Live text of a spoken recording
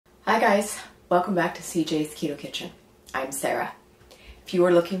Hi guys, welcome back to CJ's Keto Kitchen. I'm Sarah. If you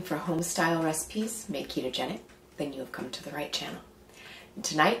are looking for home-style recipes made ketogenic, then you have come to the right channel. And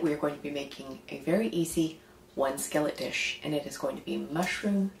tonight we are going to be making a very easy one skillet dish, and it is going to be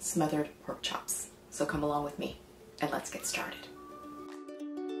mushroom smothered pork chops. So come along with me and let's get started.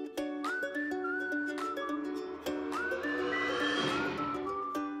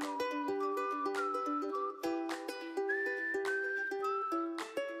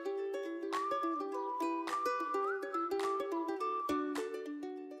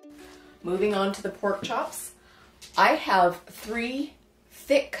 Moving on to the pork chops, I have 3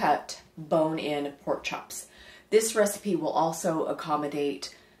 thick cut bone-in pork chops. This recipe will also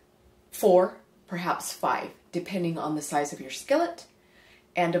accommodate 4, perhaps 5, depending on the size of your skillet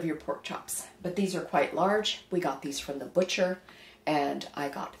and of your pork chops. But these are quite large. We got these from the butcher and I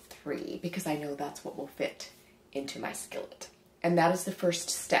got 3 because I know that's what will fit into my skillet. And that is the first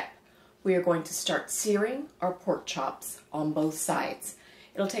step. We are going to start searing our pork chops on both sides.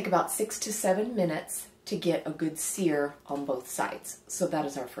 It'll take about 6 to 7 minutes to get a good sear on both sides. So that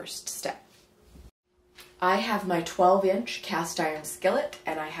is our first step. I have my 12-inch cast iron skillet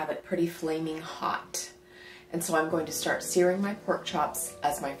and I have it pretty flaming hot. And so I'm going to start searing my pork chops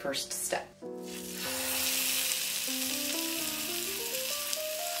as my first step.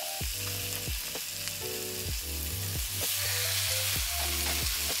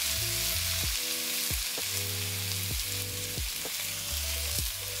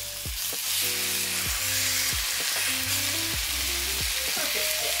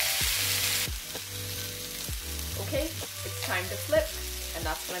 Okay, it's time to flip, and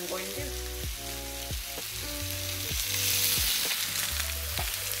that's what I'm going to do.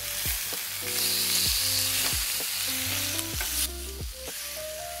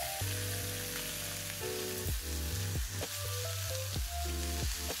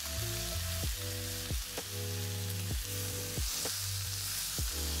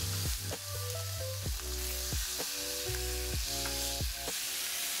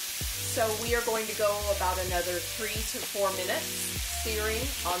 So we are going to go about another 3 to 4 minutes searing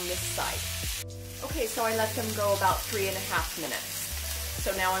on this side. Okay, so I let them go about 3.5 minutes.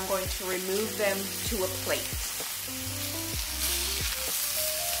 So now I'm going to remove them to a plate.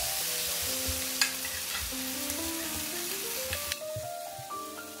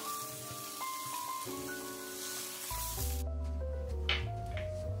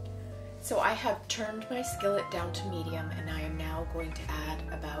 So I have turned my skillet down to medium and I am now going to add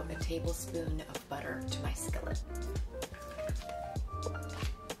about a tablespoon of butter to my skillet.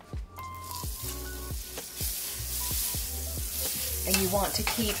 And you want to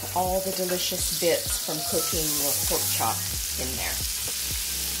keep all the delicious bits from cooking your pork chop in there.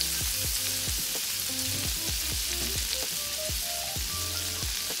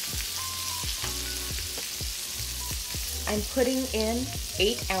 I'm putting in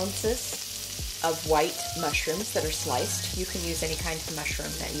 8 ounces of white mushrooms that are sliced. You can use any kind of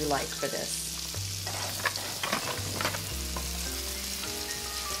mushroom that you like for this.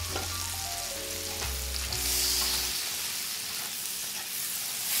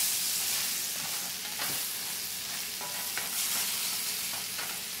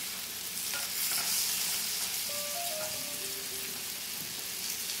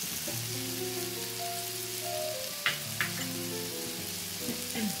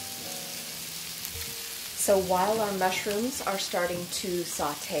 So while our mushrooms are starting to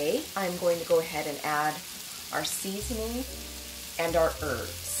saute, I'm going to go ahead and add our seasoning and our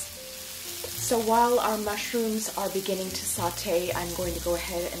herbs. So while our mushrooms are beginning to saute, I'm going to go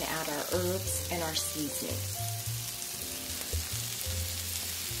ahead and add our herbs and our seasoning.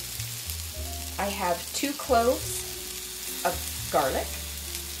 I have 2 cloves of garlic.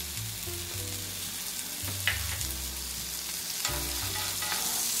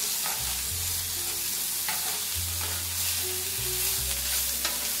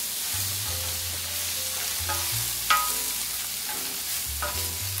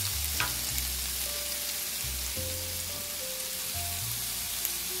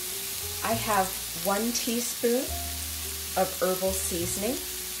 I have 1 teaspoon of herbal seasoning.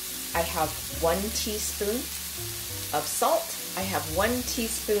 I have 1 teaspoon of salt. I have 1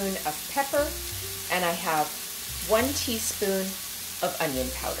 teaspoon of pepper, and I have 1 teaspoon of onion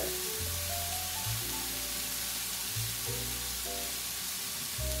powder.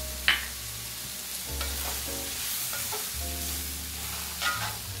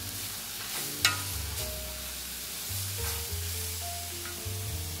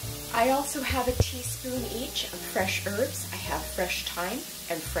 I also have a teaspoon each of fresh herbs. I have fresh thyme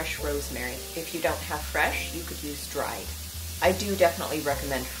and fresh rosemary. If you don't have fresh, you could use dried. I do definitely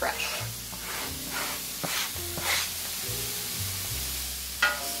recommend fresh.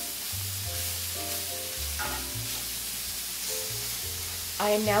 I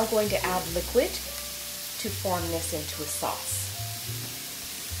am now going to add liquid to form this into a sauce.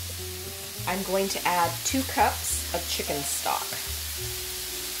 I'm going to add 2 cups of chicken stock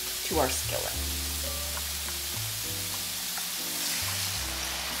to our skillet.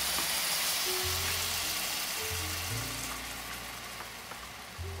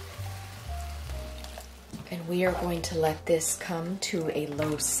 And we are going to let this come to a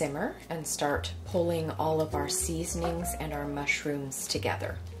low simmer and start pulling all of our seasonings and our mushrooms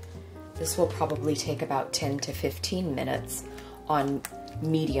together. This will probably take about 10 to 15 minutes on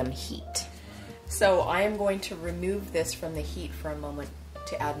medium heat. So I am going to remove this from the heat for a moment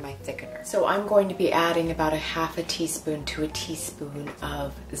to add my thickener. So I'm going to be adding about a half a teaspoon to a teaspoon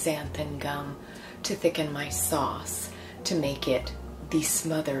of xanthan gum to thicken my sauce to make it the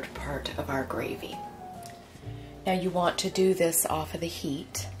smothered part of our gravy. Now you want to do this off of the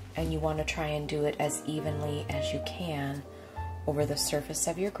heat, and you want to try and do it as evenly as you can over the surface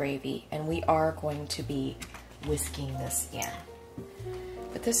of your gravy, and we are going to be whisking this in.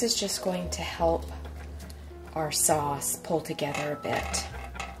 But this is just going to help our sauce pull together a bit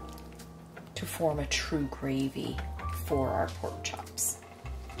to form a true gravy for our pork chops.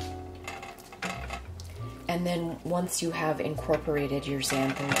 And then once you have incorporated your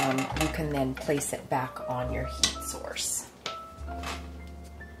xanthan gum, you can then place it back on your heat source.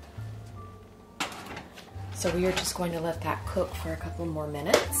 So we are just going to let that cook for a couple more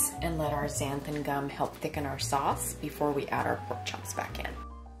minutes and let our xanthan gum help thicken our sauce before we add our pork chops back in.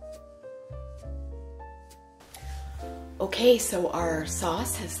 Okay, so our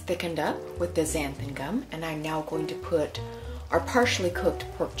sauce has thickened up with the xanthan gum, and I'm now going to put our partially cooked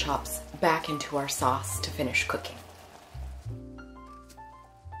pork chops back into our sauce to finish cooking.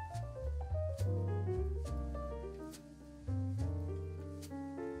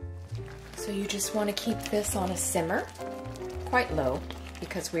 So you just want to keep this on a simmer, quite low,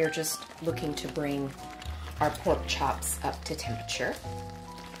 because we are just looking to bring our pork chops up to temperature.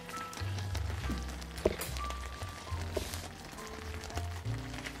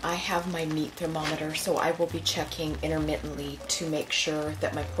 I have my meat thermometer, so I will be checking intermittently to make sure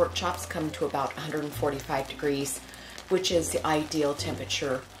that my pork chops come to about 145 degrees, which is the ideal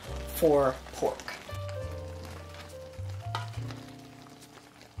temperature for pork.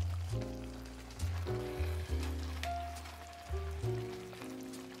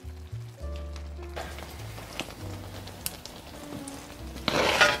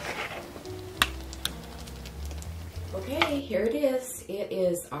 Okay, here it is. It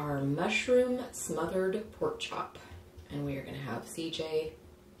is our mushroom smothered pork chop. And we are going to have CJ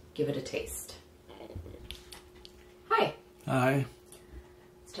give it a taste. Hi. Hi.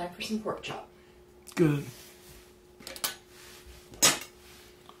 It's time for some pork chop. Good.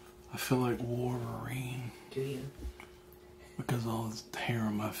 I feel like Wolverine. Do you? Because of all this hair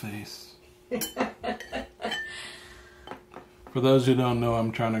on my face. For those who don't know,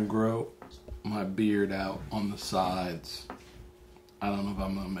 I'm trying to grow my beard out on the sides. I don't know if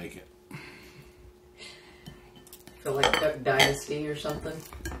I'm gonna make it. Feel like Duck Dynasty or something?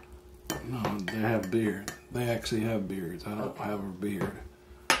 No, they have beard. They actually have beards. I don't have a beard.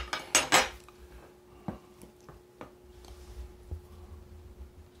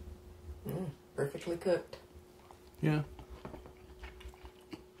 Perfectly cooked. Yeah.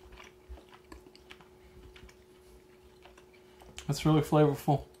 That's really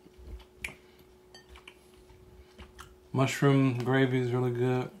flavorful. Mushroom gravy is really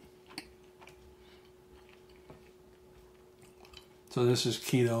good. So this is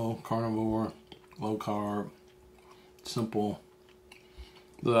keto, carnivore, low carb, simple.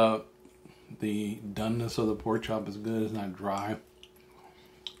 The doneness of the pork chop is good. It's not dry.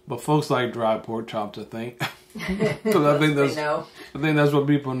 But folks like dry pork chops, I think. Because I think that's what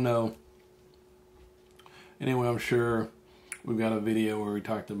people know. Anyway, I'm sure we've got a video where we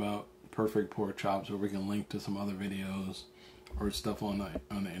talked about perfect pork chops, where we can link to some other videos or stuff on the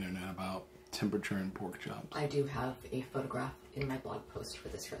internet about temperature and pork chops. I do have a photograph in my blog post for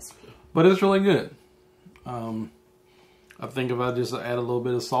this recipe. But it's really good. I think if I just add a little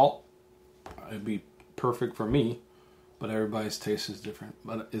bit of salt, it'd be perfect for me. But everybody's taste is different.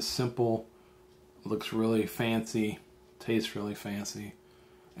 But it's simple, looks really fancy, tastes really fancy,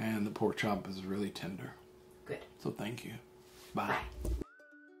 and the pork chop is really tender. Good. So thank you. Bye. Bye.